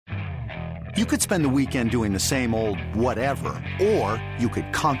You could spend the weekend doing the same old whatever, or you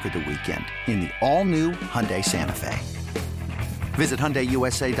could conquer the weekend in the all-new Hyundai Santa Fe. Visit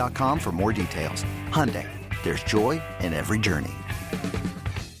HyundaiUSA.com for more details. Hyundai, there's joy in every journey.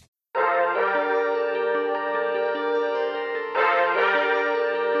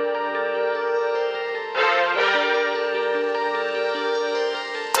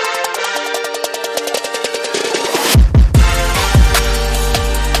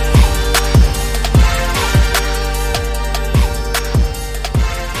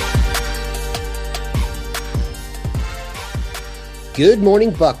 Good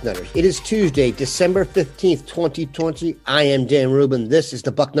morning, Bucknutters. It is Tuesday, December 15th, 2020. I am Dan Rubin. This is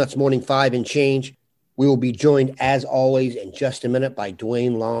the Bucknuts Morning 5 and Change. We will be joined, as always, in just a minute by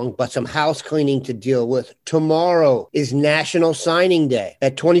Duane Long, but some house cleaning to deal with. Tomorrow is National Signing Day.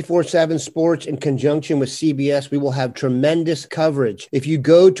 At 24/7 Sports, in conjunction with CBS, we will have tremendous coverage. If you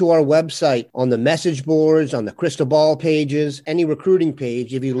go to our website, on the message boards, on the crystal ball pages, any recruiting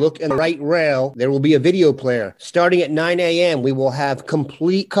page, if you look in the right rail, there will be a video player. Starting at 9 a.m., we will have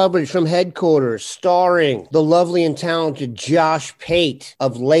complete coverage from headquarters, starring the lovely and talented Josh Pate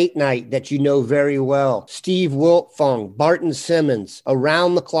of Late Night that you know very well. Steve Wiltfong, Barton Simmons,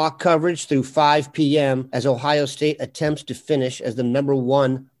 around-the-clock coverage through 5 p.m. as Ohio State attempts to finish as the number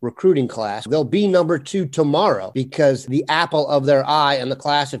one recruiting class. They'll be number 2 tomorrow because the apple of their eye in the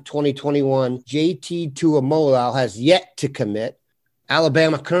class of 2021, JT Tuimolau, has yet to commit.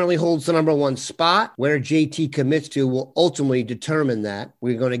 Alabama currently holds the number 1 spot. Where JT commits to will ultimately determine that.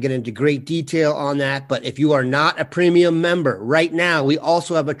 We're going to get into great detail on that. But if you are not a premium member, right now, we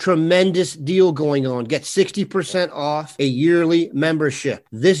also have a tremendous deal going on. Get 60% off a yearly membership.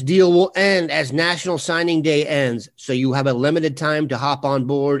 This deal will end as National Signing Day ends, so you have a limited time to hop on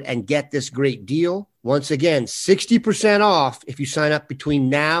board and get this great deal. Once again, 60% off if you sign up between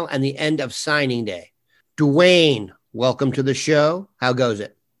now and the end of signing day. Duane, welcome to the show. How goes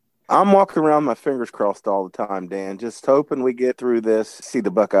it? I'm walking around, my fingers crossed all the time, Dan. Just hoping we get through this, see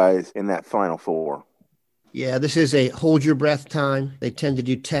the Buckeyes in that Final Four. Yeah, this is a hold your breath time. They tend to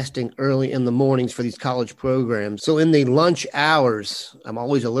do testing early in the mornings for these college programs. So in the lunch hours, I'm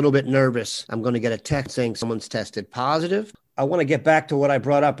always a little bit nervous. I'm going to get a text saying someone's tested positive. I want to get back to what I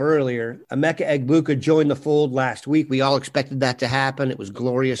brought up earlier. Emeka Ebuka joined the fold last week. We all expected that to happen. It was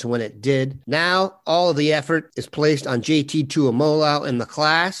glorious when it did. Now, all of the effort is placed on JT Tuimolau in the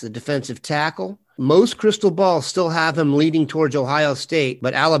class, the defensive tackle. Most crystal balls still have him leading towards Ohio State,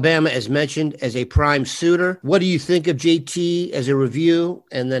 but Alabama is mentioned as a prime suitor. What do you think of JT as a review?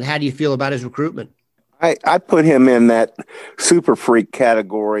 And then how do you feel about his recruitment? I put him in that super freak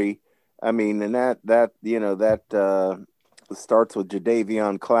category. I mean, and that starts with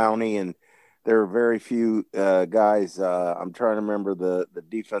Jadeveon Clowney, and there are very few guys. I'm trying to remember the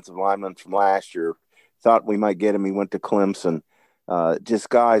defensive lineman from last year. Thought we might get him. He went to Clemson. Just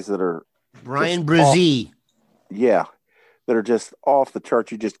guys that are Brian Brzee. Yeah, that are just off the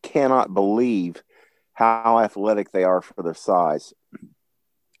charts. You just cannot believe how athletic they are for their size.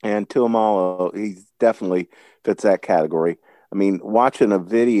 And Tuimolau, he definitely fits that category. I mean, watching a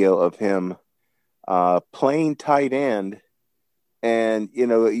video of him playing tight end, and,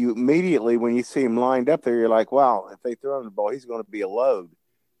 you immediately, when you see him lined up there, you're like, wow, if they throw him the ball, he's going to be a load.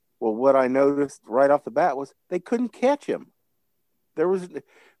 Well, what I noticed right off the bat was they couldn't catch him.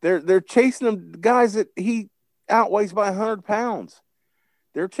 They're chasing him, guys that he outweighs by 100 pounds.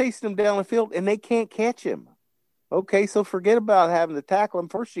 They're chasing him down the field, and they can't catch him. Okay, so forget about having to tackle him.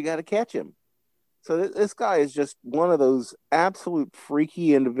 First, you got to catch him. So this guy is just one of those absolute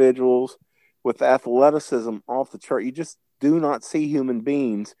freaky individuals with athleticism off the chart. You just do not see human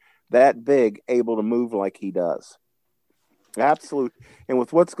beings that big able to move like he does. Absolute. And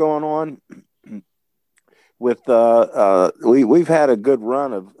with what's going on with we've had a good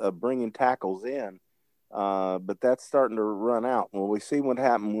run of bringing tackles in, but that's starting to run out. Well, we see what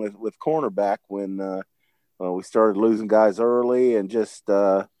happened with cornerback when we started losing guys early, and just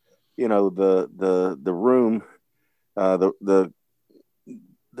the room, the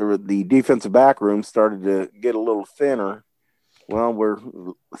defensive back room started to get a little thinner. Well, we're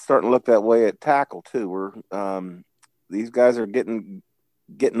starting to look that way at tackle too. These guys are getting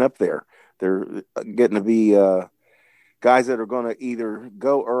up there. They're getting to be guys that are going to either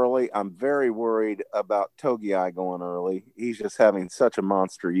go early. I'm very worried about Togiai going early. He's just having such a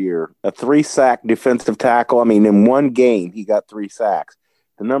monster year. A 3-sack defensive tackle. I mean, in one game, he got 3 sacks.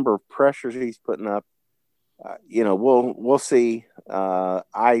 The number of pressures he's putting up, we'll see.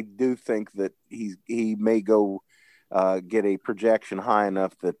 I do think that he may go get a projection high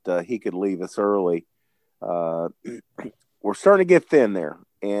enough that he could leave us early. We're starting to get thin there.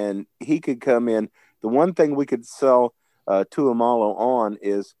 and he could come in. The one thing we could sell Tuimolau on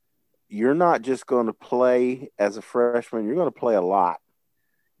is you're not just going to play as a freshman. You're going to play a lot.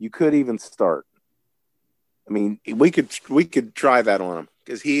 You could even start. I mean, we could try that on him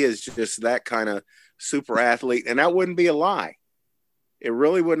because he is just that kind of super athlete, and that wouldn't be a lie. It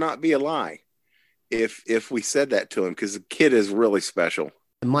really would not be a lie if we said that to him, because the kid is really special.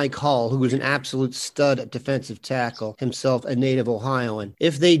 Mike Hall, who was an absolute stud at defensive tackle, himself a native Ohioan.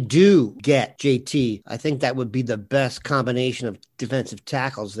 If they do get JT, I think that would be the best combination of defensive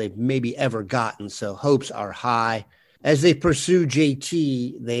tackles they've maybe ever gotten. So hopes are high. As they pursue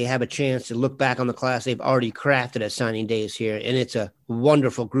JT, they have a chance to look back on the class they've already crafted at signing days here, and it's a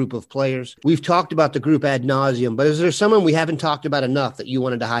wonderful group of players. We've talked about the group ad nauseum, but is there someone we haven't talked about enough that you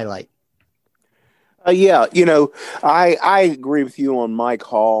wanted to highlight? Yeah, I agree with you on Mike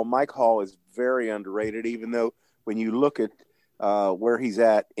Hall. Mike Hall is very underrated, even though when you look at where he's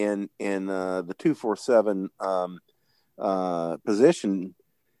at in the 247 position,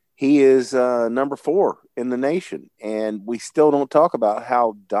 he is number 4 in the nation, and we still don't talk about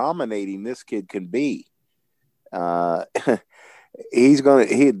how dominating this kid can be. That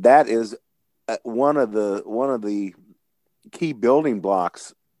is one of the key building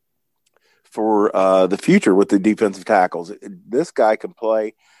blocks for the future with the defensive tackles. This guy can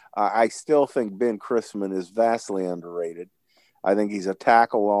play. I still think Ben Chrisman is vastly underrated. I think he's a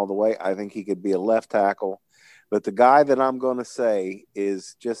tackle all the way. I think he could be a left tackle. But the guy that I'm going to say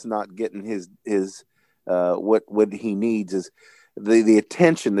is just not getting his what he needs is the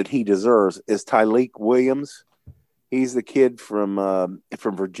attention that he deserves is Tyleik Williams. He's the kid from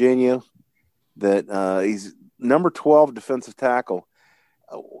Virginia that he's number 12 defensive tackle.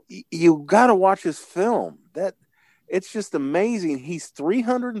 You got to watch his film. That it's just amazing. He's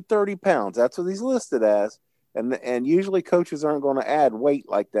 330 pounds. That's what he's listed as. And usually coaches aren't going to add weight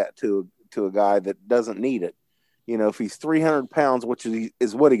like that to a guy that doesn't need it. If he's 300 pounds, which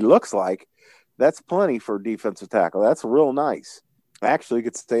is what he looks like, that's plenty for a defensive tackle. That's real nice. Actually, you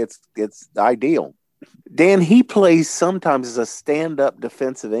could say it's ideal. Dan, he plays sometimes as a stand-up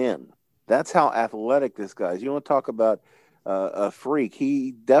defensive end. That's how athletic this guy is. You want to talk about a freak.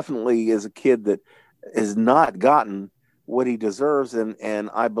 He definitely is a kid that has not gotten what he deserves, and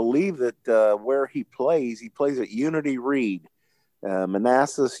I believe that where he plays at Unity Reed.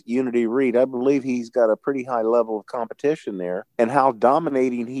 Manassas Unity Reed. I believe he's got a pretty high level of competition there, and how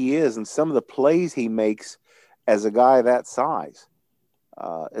dominating he is and some of the plays he makes as a guy that size.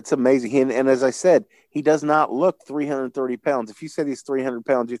 It's amazing. And as I said, he does not look 330 pounds. If you said he's 300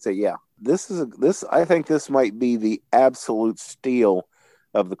 pounds, you'd say, yeah, I think this might be the absolute steal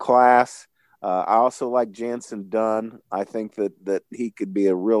of the class. I also like Jansen Dunn. I think that he could be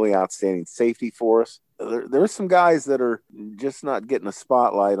a really outstanding safety for us. There's some guys that are just not getting a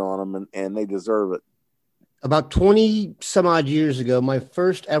spotlight on them, and they deserve it. About 20 some odd years ago, my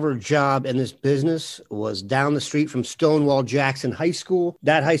first ever job in this business was down the street from Stonewall Jackson High School.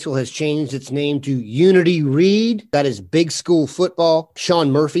 That high school has changed its name to Unity Reed. That is big school football.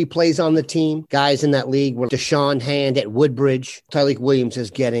 Sean Murphy plays on the team. Guys in that league were Deshaun Hand at Woodbridge. Tyleik Williams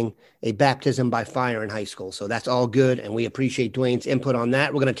is getting a baptism by fire in high school. So that's all good, and we appreciate Duane's input on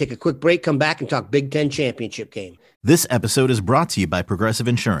that. We're going to take a quick break, come back, and talk Big Ten championship game. This episode is brought to you by Progressive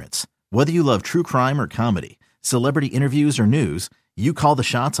Insurance. Whether you love true crime or comedy, celebrity interviews or news, you call the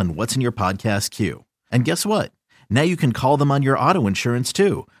shots on what's in your podcast queue. And guess what? Now you can call them on your auto insurance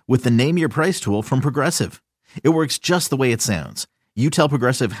too with the Name Your Price tool from Progressive. It works just the way it sounds. You tell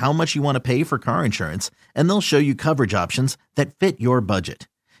Progressive how much you want to pay for car insurance, and they'll show you coverage options that fit your budget.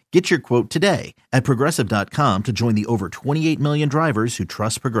 Get your quote today at Progressive.com to join the over 28 million drivers who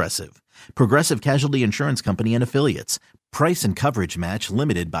trust Progressive. Progressive Casualty Insurance Company and Affiliates. Price and coverage match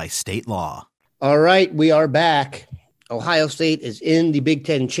limited by state law. All right, we are back. Ohio State is in the Big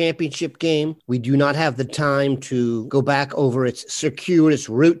Ten championship game. We do not have the time to go back over its circuitous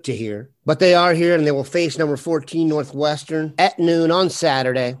route to here, but they are here, and they will face number 14 Northwestern at noon on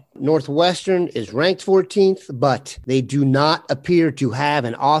Saturday. Northwestern is ranked 14th, but they do not appear to have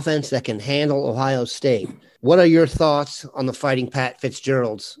an offense that can handle Ohio State. What are your thoughts on the Fighting Pat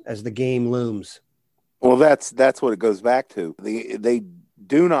Fitzgeralds as the game looms? Well, that's what it goes back to. They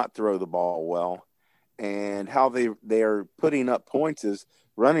do not throw the ball well. And how they are putting up points is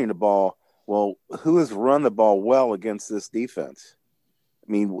running the ball. Well, who has run the ball well against this defense?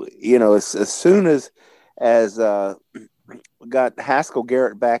 I mean, as soon as we got Haskell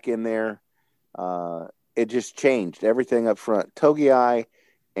Garrett back in there, it just changed everything up front. Togiai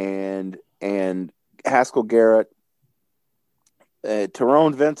and Haskell Garrett.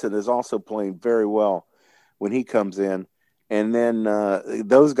 Tyrone Vincent is also playing very well when he comes in. and then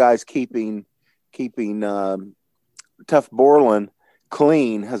those guys keeping Tough Borland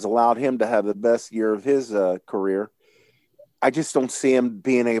clean has allowed him to have the best year of his career. I just don't see him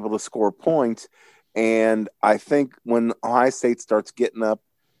being able to score points. And I think when Ohio State starts getting up,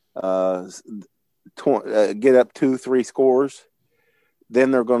 get up 2-3 scores,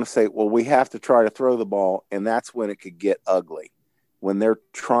 then they're going to say, well, we have to try to throw the ball. And that's when it could get ugly, when they're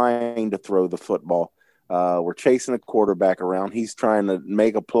trying to throw the football. We're chasing a quarterback around. He's trying to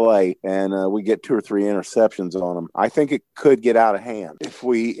make a play, and we get 2 or 3 interceptions on him. I think it could get out of hand if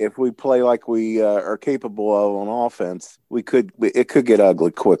we play like we are capable of on offense. It could get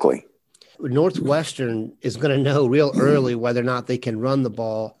ugly quickly. Northwestern is going to know real early whether or not they can run the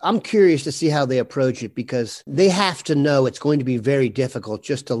ball. I'm curious to see how they approach it, because they have to know it's going to be very difficult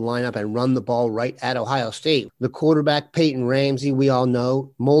just to line up and run the ball right at Ohio State. The quarterback, Peyton Ramsey, we all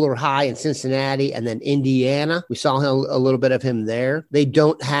know, Moeller High in Cincinnati, and then Indiana. We saw a little bit of him there. They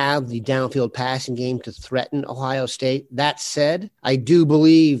don't have the downfield passing game to threaten Ohio State. That said, I do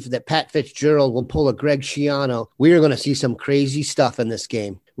believe that Pat Fitzgerald will pull a Greg Schiano. We are going to see some crazy stuff in this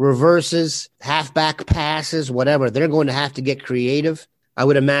game. Reverses, halfback passes, whatever. They're going to have to get creative. I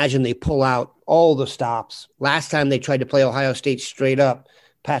would imagine they pull out all the stops. Last time they tried to play Ohio State straight up,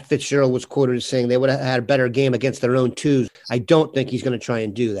 Pat Fitzgerald was quoted as saying they would have had a better game against their own twos. I don't think he's going to try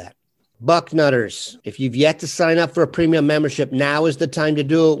and do that. Bucknutters, if you've yet to sign up for a premium membership, now is the time to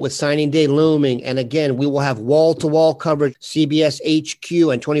do it with signing day looming. And again, we will have wall-to-wall coverage. CBS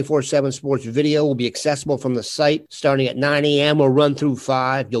HQ and 24/7 Sports Video will be accessible from the site starting at 9 a.m. or run through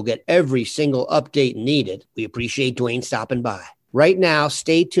 5. You'll get every single update needed. We appreciate Duane stopping by. Right now,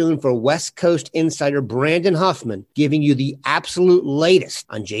 stay tuned for West Coast insider Brandon Huffman giving you the absolute latest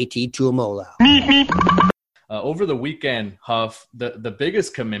on JT Tuimolau. Over the weekend, Huff, the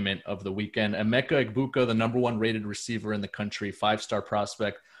biggest commitment of the weekend, Emeka Ebuka, the number 1 rated receiver in the country, 5-star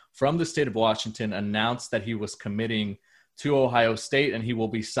prospect from the state of Washington, announced that he was committing to Ohio State and he will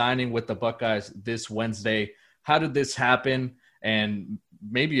be signing with the Buckeyes this Wednesday. How did this happen? And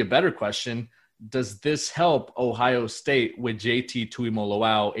maybe a better question, does this help Ohio State with JT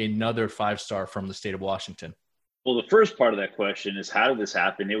Tuimolau, another 5-star from the state of Washington? Well, the first part of that question is, how did this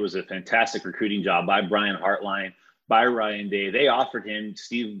happen? It was a fantastic recruiting job by Brian Hartline, by Ryan Day. They offered him,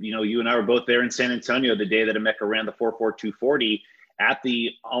 Steve, you and I were both there in San Antonio the day that Emeka ran the 4.4240 at the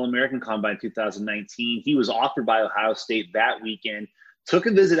All-American Combine 2019. He was offered by Ohio State that weekend, took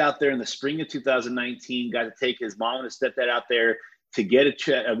a visit out there in the spring of 2019, got to take his mom and his stepdad out there to get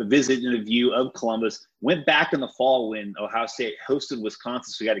a visit and a view of Columbus, went back in the fall when Ohio State hosted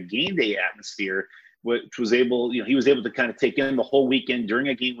Wisconsin. So we got a game day atmosphere, which was he was able to kind of take in the whole weekend during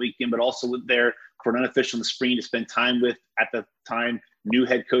a game weekend, but also went there for an unofficial in the spring to spend time with, at the time, new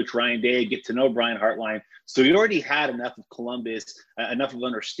head coach Ryan Day, get to know Brian Hartline. So he already had enough of Columbus, enough of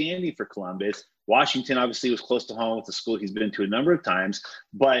understanding for Columbus. Washington obviously was close to home with the school he's been to a number of times,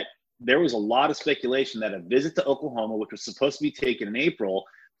 but there was a lot of speculation that a visit to Oklahoma, which was supposed to be taken in April,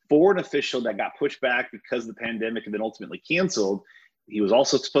 for an official that got pushed back because of the pandemic and then ultimately canceled. He was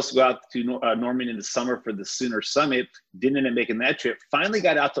also supposed to go out to Norman in the summer for the Sooner Summit, didn't end up making that trip, finally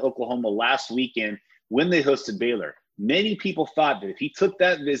got out to Oklahoma last weekend when they hosted Baylor. Many people thought that if he took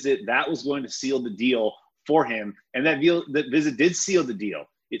that visit, that was going to seal the deal for him. And that visit did seal the deal.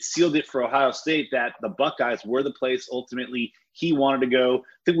 It sealed it for Ohio State that the Buckeyes were the place ultimately he wanted to go. I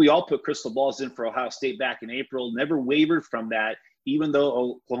think we all put crystal balls in for Ohio State back in April, never wavered from that, even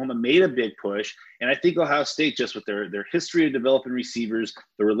though Oklahoma made a big push. And I think Ohio State, just with their history of developing receivers,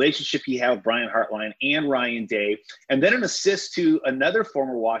 the relationship he had with Brian Hartline and Ryan Day, and then an assist to another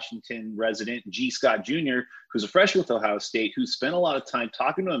former Washington resident, G. Scott Jr., who's a freshman with Ohio State, who spent a lot of time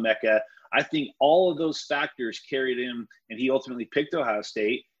talking to Emeka. I think all of those factors carried him, and he ultimately picked Ohio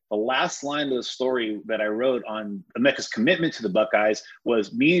State. The last line of the story that I wrote on Emeka's commitment to the Buckeyes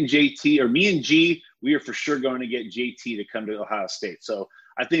was, me and G, we are for sure going to get JT to come to Ohio State. So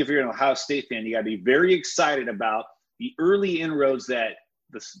I think if you're an Ohio State fan, you got to be very excited about the early inroads that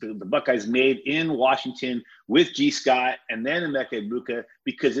the Buckeyes made in Washington with G. Scott and then Emeka Ebuka,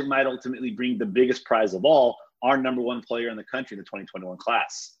 because it might ultimately bring the biggest prize of all, our number 1 player in the country in the 2021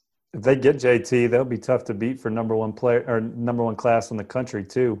 class. If they get JT, they'll be tough to beat for number 1 player or number 1 class in the country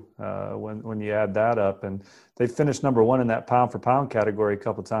too. When you add that up, and they finished number 1 in that pound for pound category a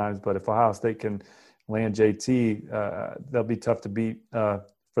couple times. But if Ohio State can land JT, they'll be tough to beat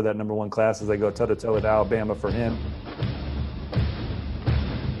for that number 1 class as they go toe to toe with Alabama for him.